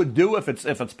that I would do if it's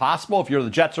possible. If you're the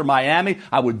Jets or Miami,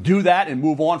 I would do that and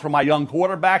move on from my young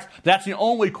quarterbacks. That's the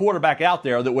only quarterback out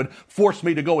there that would force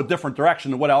me to go a different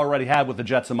direction than what I already had with the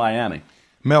Jets in Miami.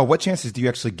 Mel, what chances do you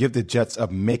actually give the Jets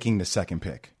of making the second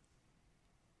pick?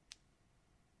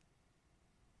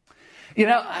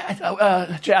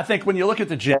 I think when you look at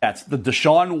the Jets, the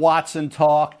Deshaun Watson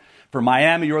talk, for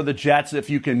Miami or the Jets, if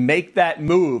you can make that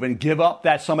move and give up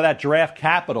some of that draft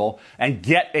capital and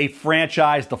get a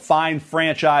defined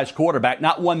franchise quarterback,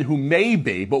 not one who may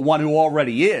be, but one who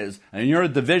already is, and you're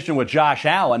in a division with Josh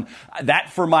Allen,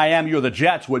 that for Miami or the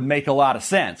Jets would make a lot of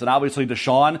sense. And obviously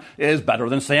Deshaun is better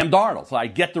than Sam Darnold. So I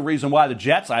get the reason why the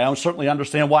Jets, I certainly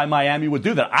understand why Miami would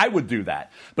do that. I would do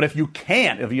that. But if you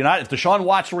can't, if Deshaun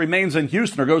Watson remains in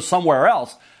Houston or goes somewhere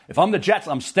else, if I'm the Jets,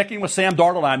 I'm sticking with Sam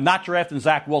Darnold. I'm not drafting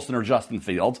Zach Wilson or Justin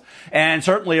Fields. And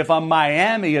certainly if I'm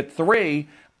Miami at 3,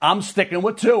 I'm sticking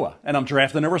with Tua, and I'm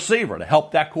drafting a receiver to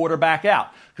help that quarterback out.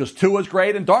 Because Tua's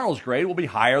grade and Darnold's grade will be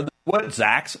higher than what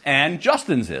Zach's and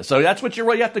Justin's is. So that's what you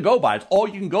really have to go by. It's all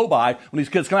you can go by when these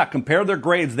kids come out. Compare their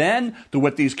grades then to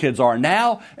what these kids are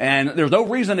now. And there's no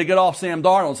reason to get off Sam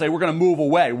Darnold and say we're going to move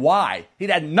away. Why?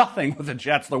 He'd had nothing with the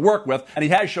Jets to work with, and he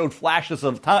has showed flashes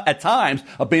at times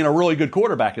of being a really good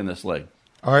quarterback in this league.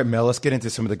 All right, Mel, let's get into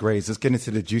some of the grades. Let's get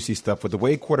into the juicy stuff. With the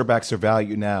way quarterbacks are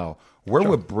valued now, where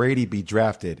would Brady be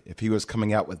drafted if he was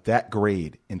coming out with that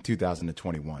grade in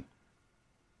 2021?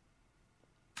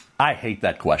 I hate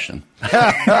that question.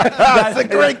 That's a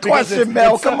great question,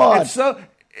 Mel. Come on.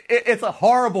 It's a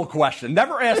horrible question.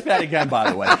 Never ask that again,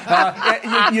 by the way.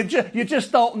 You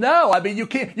just don't know. I mean, you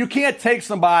can't take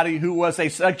somebody who was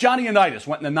like Johnny Unitas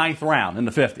went in the 9th round in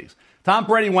the 50s. Tom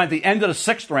Brady went the end of the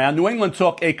 6th round. New England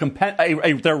took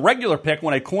their regular pick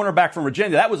when a cornerback from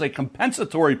Virginia. That was a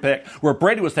compensatory pick where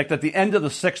Brady was taken at the end of the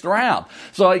 6th round.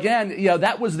 So again,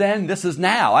 that was then, this is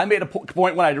now. I made a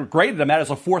point when I graded him as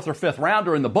a 4th or 5th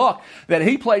rounder in the book that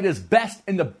he played his best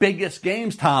in the biggest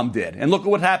games Tom did. And look at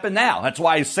what happened now. That's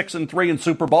why he's 6-3 in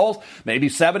Super Bowls, maybe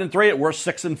 7-3 at worst,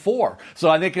 6-4. So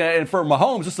I think for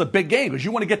Mahomes, this is a big game because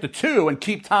you want to get to 2 and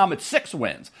keep Tom at 6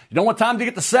 wins. You don't want Tom to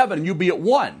get to 7 and you be at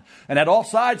 1. And that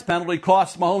offsides penalty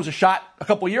cost Mahomes a shot a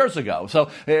couple years ago. So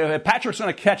if Patrick's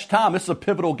going to catch Tom, this is a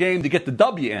pivotal game to get the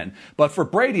W in. But for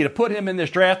Brady to put him in this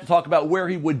draft to talk about where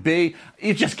he would be,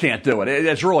 you just can't do it.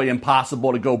 It's really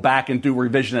impossible to go back and do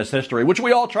revisionist history, which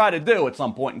we all try to do at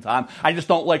some point in time. I just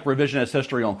don't like revisionist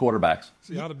history on quarterbacks.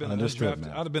 See, I'd have been an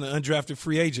undrafted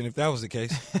free agent if that was the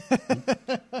case.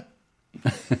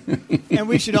 And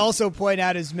we should also point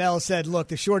out, as Mel said, look,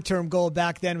 the short-term goal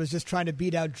back then was just trying to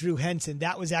beat out Drew Henson.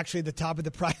 That was actually the top of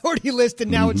the priority list,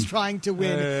 and now it's trying to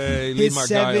win his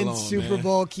 7th Super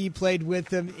Bowl. He played with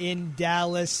him in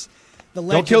Dallas.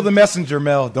 Don't kill the messenger,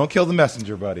 Mel. Don't kill the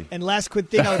messenger, buddy. And last quick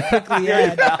thing I would quickly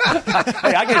add.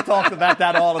 Hey, I get talked about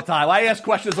that all the time. I ask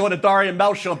questions on the Darian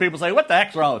Mel show, and people say, what the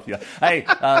heck's wrong with you? Hey,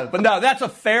 but no, that's a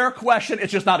fair question.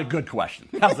 It's just not a good question.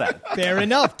 How's that? Fair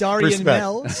enough. Darian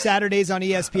Mel, Saturdays on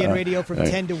ESPN Radio from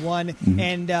 10 to 1. Mm-hmm.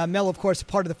 And Mel, of course,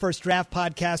 part of the First Draft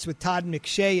podcast with Todd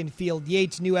McShay and Field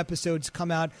Yates. New episodes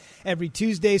come out every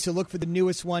Tuesday, so look for the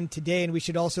newest one today. And we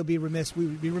should also be remiss. We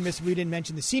would be remiss if we didn't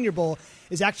mention the Senior Bowl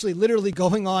is actually literally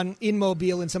going on in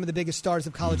Mobile, and some of the biggest stars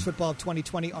of college football of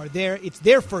 2020 are there. It's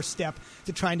their first step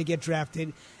to trying to get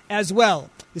drafted as well.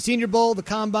 The Senior Bowl, the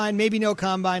Combine, maybe no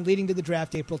Combine, leading to the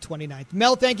draft April 29th.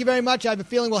 Mel, thank you very much. I have a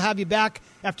feeling we'll have you back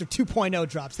after 2.0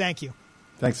 drops. Thank you.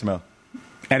 Thanks, Mel.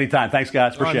 Anytime. Thanks,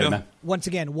 guys. Appreciate it, man. Once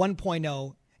again,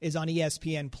 1.0 is on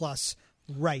ESPN Plus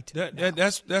right now.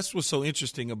 That's what's so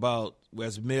interesting about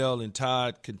as Mel and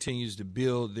Todd continues to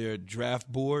build their draft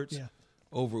boards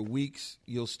over weeks,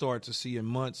 you'll start to see in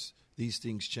months these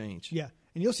things change. Yeah.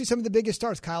 And you'll see some of the biggest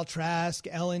stars, Kyle Trask,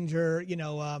 Ellinger,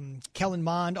 Kellen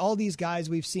Mond, all these guys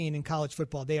we've seen in college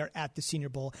football. They are at the Senior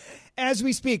Bowl. As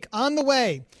we speak, on the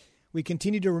way, we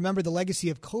continue to remember the legacy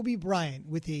of Kobe Bryant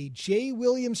with a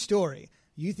JWill story.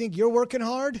 You think you're working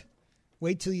hard?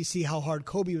 Wait till you see how hard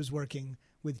Kobe was working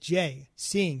with Jay,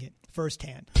 seeing it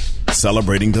firsthand.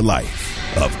 Celebrating the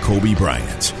life of Kobe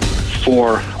Bryant.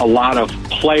 For a lot of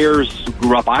players who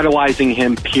grew up idolizing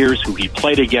him, peers who he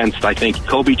played against, I think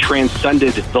Kobe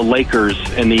transcended the Lakers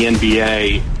in the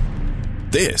NBA.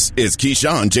 This is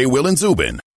Keyshawn, JWill, and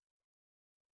Zubin.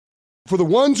 For the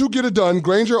ones who get it done,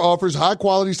 Grainger offers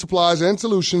high-quality supplies and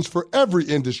solutions for every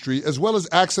industry, as well as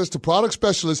access to product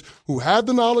specialists who have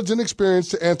the knowledge and experience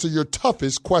to answer your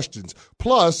toughest questions.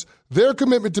 Plus, their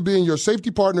commitment to being your safety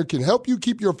partner can help you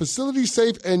keep your facility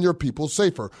safe and your people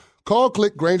safer. Call,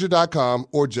 click Grainger.com,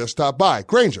 or just stop by.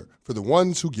 Grainger, for the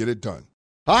ones who get it done.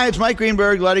 Hi, it's Mike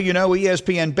Greenberg letting you know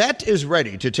ESPN Bet is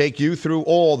ready to take you through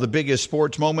all the biggest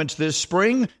sports moments this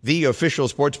spring. The official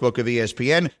sportsbook of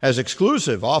ESPN has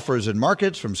exclusive offers and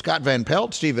markets from Scott Van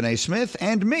Pelt, Stephen A. Smith,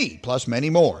 and me, plus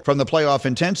many more. From the playoff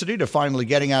intensity to finally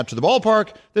getting out to the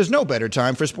ballpark, there's no better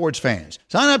time for sports fans.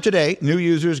 Sign up today. New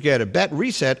users get a bet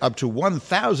reset up to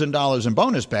 $1,000 in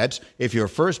bonus bets if your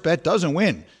first bet doesn't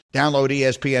win. Download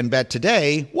ESPN Bet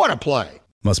today. What a play.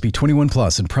 Must be 21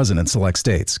 plus and present in select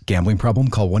states. Gambling problem?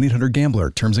 Call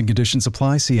 1-800-GAMBLER. Terms and conditions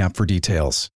apply. See app for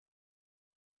details.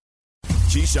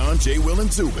 Keyshawn, JWill,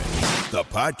 and Zubin, the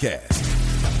podcast.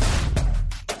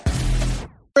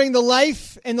 The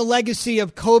life and the legacy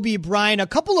of Kobe Bryant. A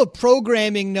couple of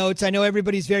programming notes. I know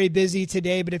everybody's very busy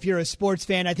today, but if you're a sports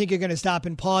fan, I think you're going to stop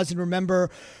and pause and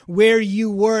remember where you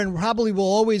were, and probably will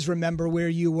always remember where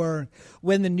you were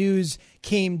when the news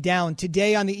came down.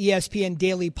 Today on the ESPN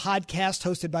Daily Podcast,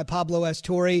 hosted by Pablo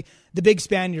Astori, the big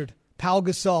Spaniard, Pau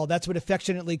Gasol. That's what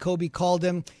affectionately Kobe called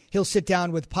him. He'll sit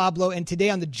down with Pablo. And today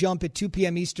on The Jump at 2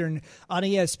 p.m. Eastern on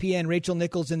ESPN, Rachel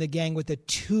Nichols and the gang with a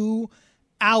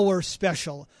 2-hour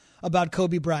special about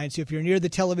Kobe Bryant. So if you're near the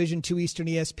television, 2 Eastern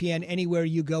ESPN, anywhere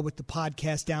you go with the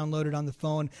podcast downloaded on the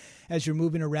phone as you're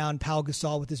moving around, Pau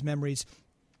Gasol with his memories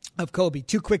of Kobe.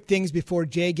 Two quick things before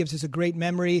Jay gives us a great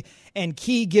memory and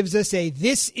Key gives us a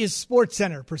This is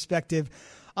SportsCenter perspective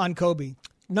on Kobe.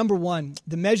 Number one,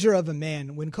 the measure of a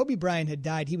man. When Kobe Bryant had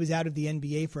died, he was out of the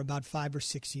NBA for about 5 or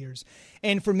 6 years.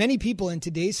 And for many people in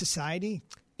today's society,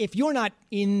 if you're not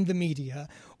in the media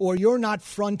or you're not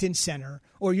front and center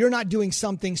or you're not doing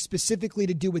something specifically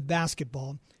to do with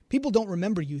basketball, people don't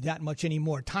remember you that much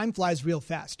anymore. Time flies real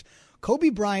fast. Kobe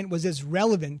Bryant was as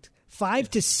relevant 5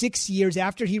 to 6 years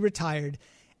after he retired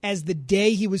as the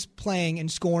day he was playing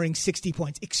and scoring 60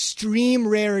 points. Extreme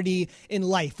rarity in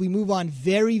life. We move on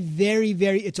very, very,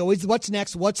 very. It's always what's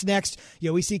next, what's next.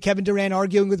 You always see Kevin Durant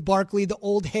arguing with Barkley, the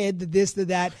old head, the this, the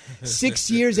that.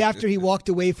 6 years after he walked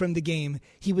away from the game,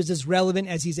 he was as relevant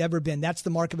as he's ever been. That's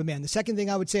the mark of a man. The second thing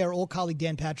I would say, our old colleague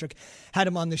Dan Patrick had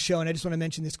him on the show, and I just want to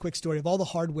mention this quick story of all the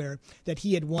hardware that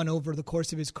he had won over the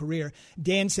course of his career.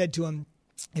 Dan said to him,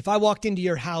 if I walked into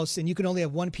your house and you could only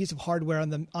have one piece of hardware on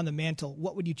the mantle,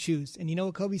 what would you choose? And you know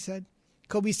what Kobe said?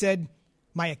 Kobe said,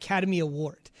 my Academy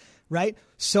Award, right?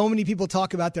 So many people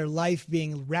talk about their life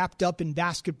being wrapped up in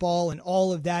basketball and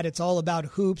all of that. It's all about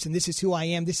hoops, and this is who I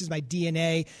am. This is my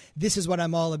DNA. This is what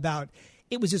I'm all about.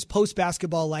 It was his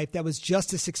post-basketball life that was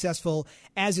just as successful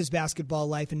as his basketball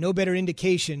life, and no better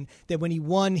indication that when he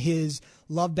won his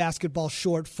Love Basketball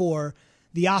short for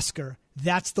the Oscar,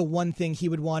 that's the one thing he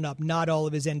would want up, not all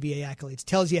of his NBA accolades.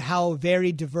 Tells you how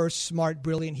very diverse, smart,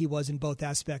 brilliant he was in both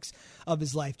aspects of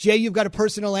his life. Jay, you've got a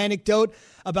personal anecdote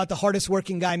about the hardest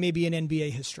working guy maybe in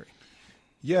NBA history.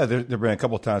 Yeah, there have been a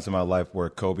couple of times in my life where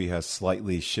Kobe has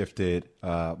slightly shifted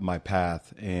my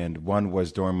path. And one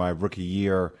was during my rookie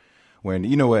year when,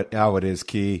 you know how it is,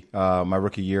 Key. My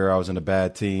rookie year, I was in a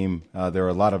bad team. There were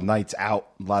a lot of nights out,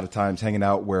 a lot of times hanging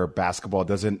out where basketball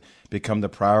doesn't become the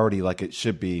priority like it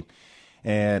should be.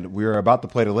 And we were about to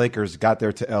play the Lakers, got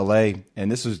there to L.A.,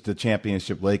 and this was the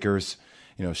championship Lakers,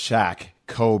 you know, Shaq,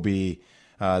 Kobe,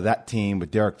 that team with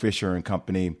Derek Fisher and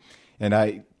company. And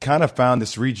I kind of found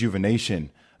this rejuvenation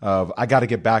of I got to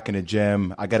get back in the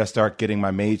gym. I got to start getting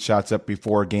my made shots up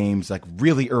before games, like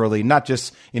really early, not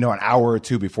just, you know, an hour or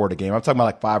two before the game. I'm talking about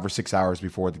like 5 or 6 hours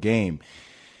before the game.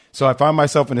 So I found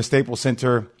myself in a Staples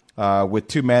Center with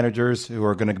two managers who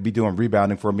are going to be doing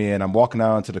rebounding for me, and I'm walking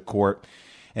out onto the court,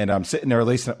 and I'm sitting there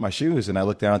lacing up my shoes, and I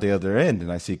look down at the other end,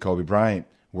 and I see Kobe Bryant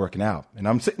working out. And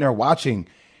I'm sitting there watching,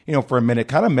 for a minute,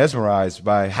 kind of mesmerized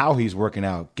by how he's working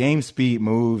out. Game speed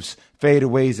moves,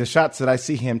 fadeaways, the shots that I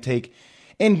see him take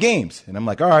in games. And I'm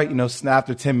like, all right,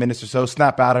 after 10 minutes or so,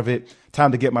 snap out of it,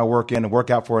 time to get my work in and work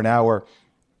out for an hour.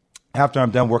 After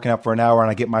I'm done working out for an hour and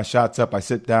I get my shots up, I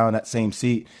sit down in that same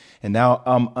seat, and now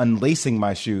I'm unlacing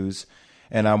my shoes,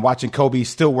 and I'm watching Kobe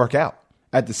still work out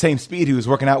at the same speed he was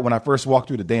working out when I first walked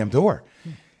through the damn door.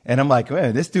 And I'm like,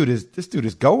 man, this dude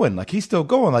is going. Like, he's still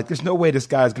going. Like, there's no way this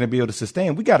guy's going to be able to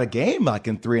sustain. We got a game like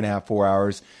in 3.5, 4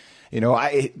 hours.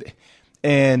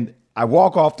 And I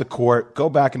walk off the court, go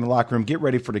back in the locker room, get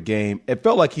ready for the game. It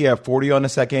felt like he had 40 on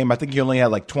us that game. I think he only had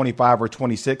like 25 or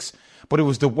 26. But it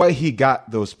was the way he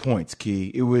got those points,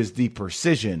 Key. It was the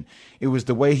precision. It was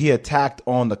the way he attacked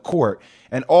on the court.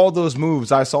 And all those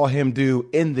moves I saw him do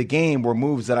in the game were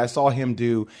moves that I saw him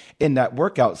do in that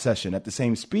workout session at the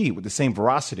same speed, with the same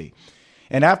veracity.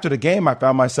 And after the game, I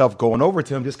found myself going over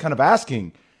to him, just kind of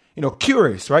asking,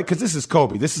 curious, right? Because this is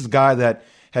Kobe. This is a guy that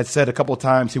had said a couple of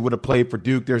times he would have played for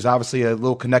Duke. There's obviously a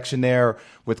little connection there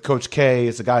with Coach K.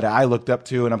 It's a guy that I looked up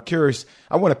to, and I'm curious.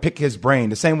 I want to pick his brain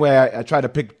the same way I try to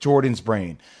pick Jordan's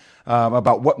brain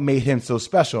about what made him so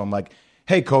special. I'm like,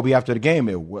 hey, Kobe, after the game,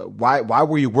 why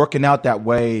were you working out that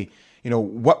way?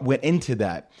 What went into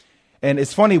that? And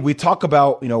it's funny, we talk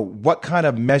about, what kind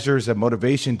of measures of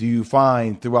motivation do you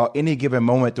find throughout any given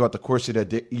moment throughout the course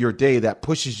of your day that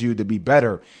pushes you to be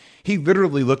better? He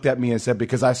literally looked at me and said,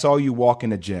 because I saw you walk in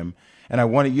the gym, and I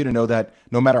wanted you to know that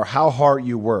no matter how hard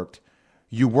you worked,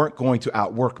 you weren't going to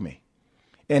outwork me.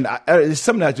 And it's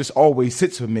something that just always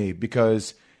sits with me,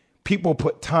 because people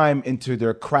put time into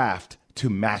their craft to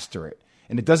master it.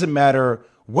 And it doesn't matter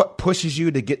what pushes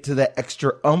you to get to that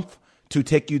extra oomph to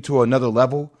take you to another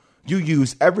level. You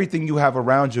use everything you have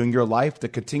around you in your life to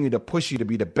continue to push you to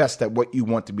be the best at what you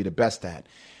want to be the best at.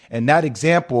 And that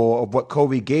example of what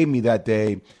Kobe gave me that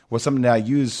day was something that I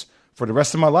use for the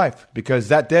rest of my life, because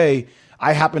that day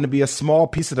I happened to be a small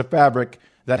piece of the fabric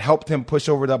that helped him push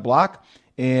over that block.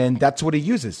 And that's what he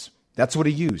uses. That's what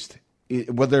he used.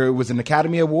 Whether it was an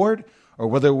Academy Award, or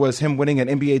whether it was him winning an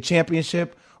NBA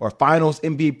championship, or finals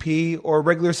MVP, or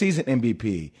regular season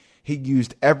MVP, he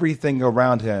used everything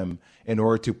around him in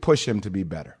order to push him to be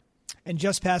better. And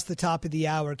just past the top of the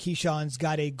hour, Keyshawn's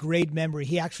got a great memory.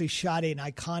 He actually shot an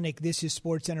iconic This Is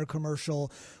SportsCenter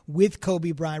commercial with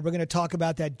Kobe Bryant. We're going to talk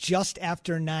about that just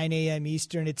after 9 a.m.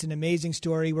 Eastern. It's an amazing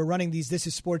story. We're running these This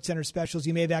Is SportsCenter specials.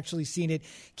 You may have actually seen it.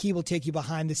 Key will take you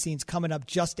behind the scenes coming up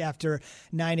just after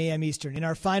 9 a.m. Eastern. In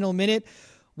our final minute,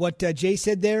 what Jay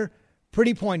said there,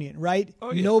 pretty poignant, right?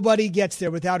 Oh, yeah. Nobody gets there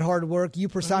without hard work. You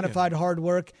personified hard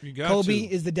work. Kobe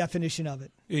is the definition of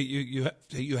it.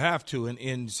 You have to.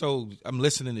 And so I'm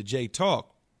listening to Jay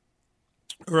talk.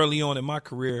 Early on in my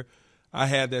career, I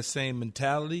had that same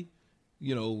mentality,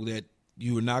 that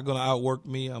you are not going to outwork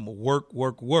me. I'm going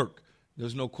to work.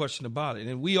 There's no question about it.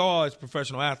 And we all, as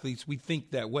professional athletes, we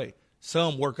think that way.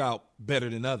 Some work out better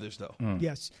than others, though.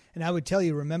 Yes. And I would tell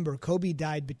you, remember, Kobe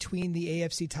died between the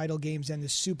AFC title games and the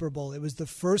Super Bowl. It was the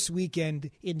first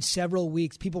weekend in several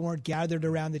weeks. People weren't gathered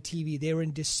around the TV. They were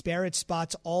in disparate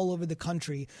spots all over the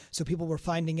country, so people were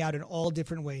finding out in all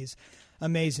different ways.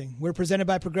 Amazing. We're presented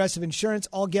by Progressive Insurance.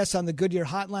 All guests on the Goodyear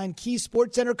Hotline, Key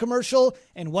SportsCenter commercial,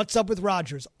 and What's Up with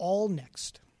Rogers, all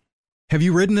next. Have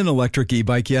you ridden an electric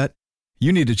e-bike yet?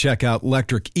 You need to check out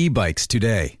Electric E-Bikes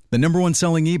today, the #1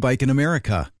 selling e-bike in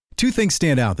America. Two things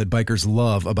stand out that bikers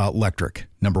love about Electric.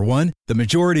 Number one, the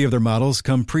majority of their models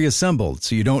come pre-assembled,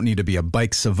 so you don't need to be a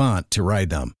bike savant to ride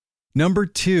them. Number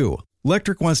two,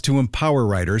 Electric wants to empower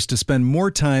riders to spend more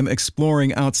time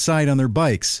exploring outside on their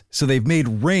bikes, so they've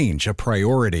made range a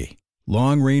priority.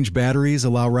 Long-range batteries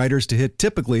allow riders to hit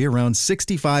typically around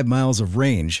 65 miles of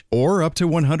range, or up to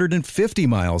 150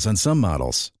 miles on some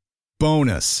models.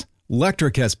 Bonus!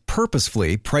 Electric has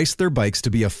purposefully priced their bikes to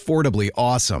be affordably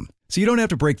awesome, so you don't have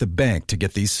to break the bank to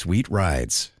get these sweet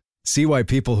rides. See why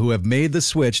people who have made the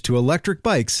switch to electric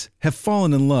bikes have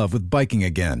fallen in love with biking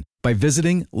again by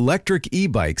visiting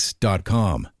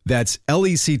electricebikes.com. That's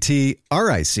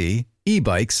LECTRIC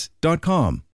ebikes.com.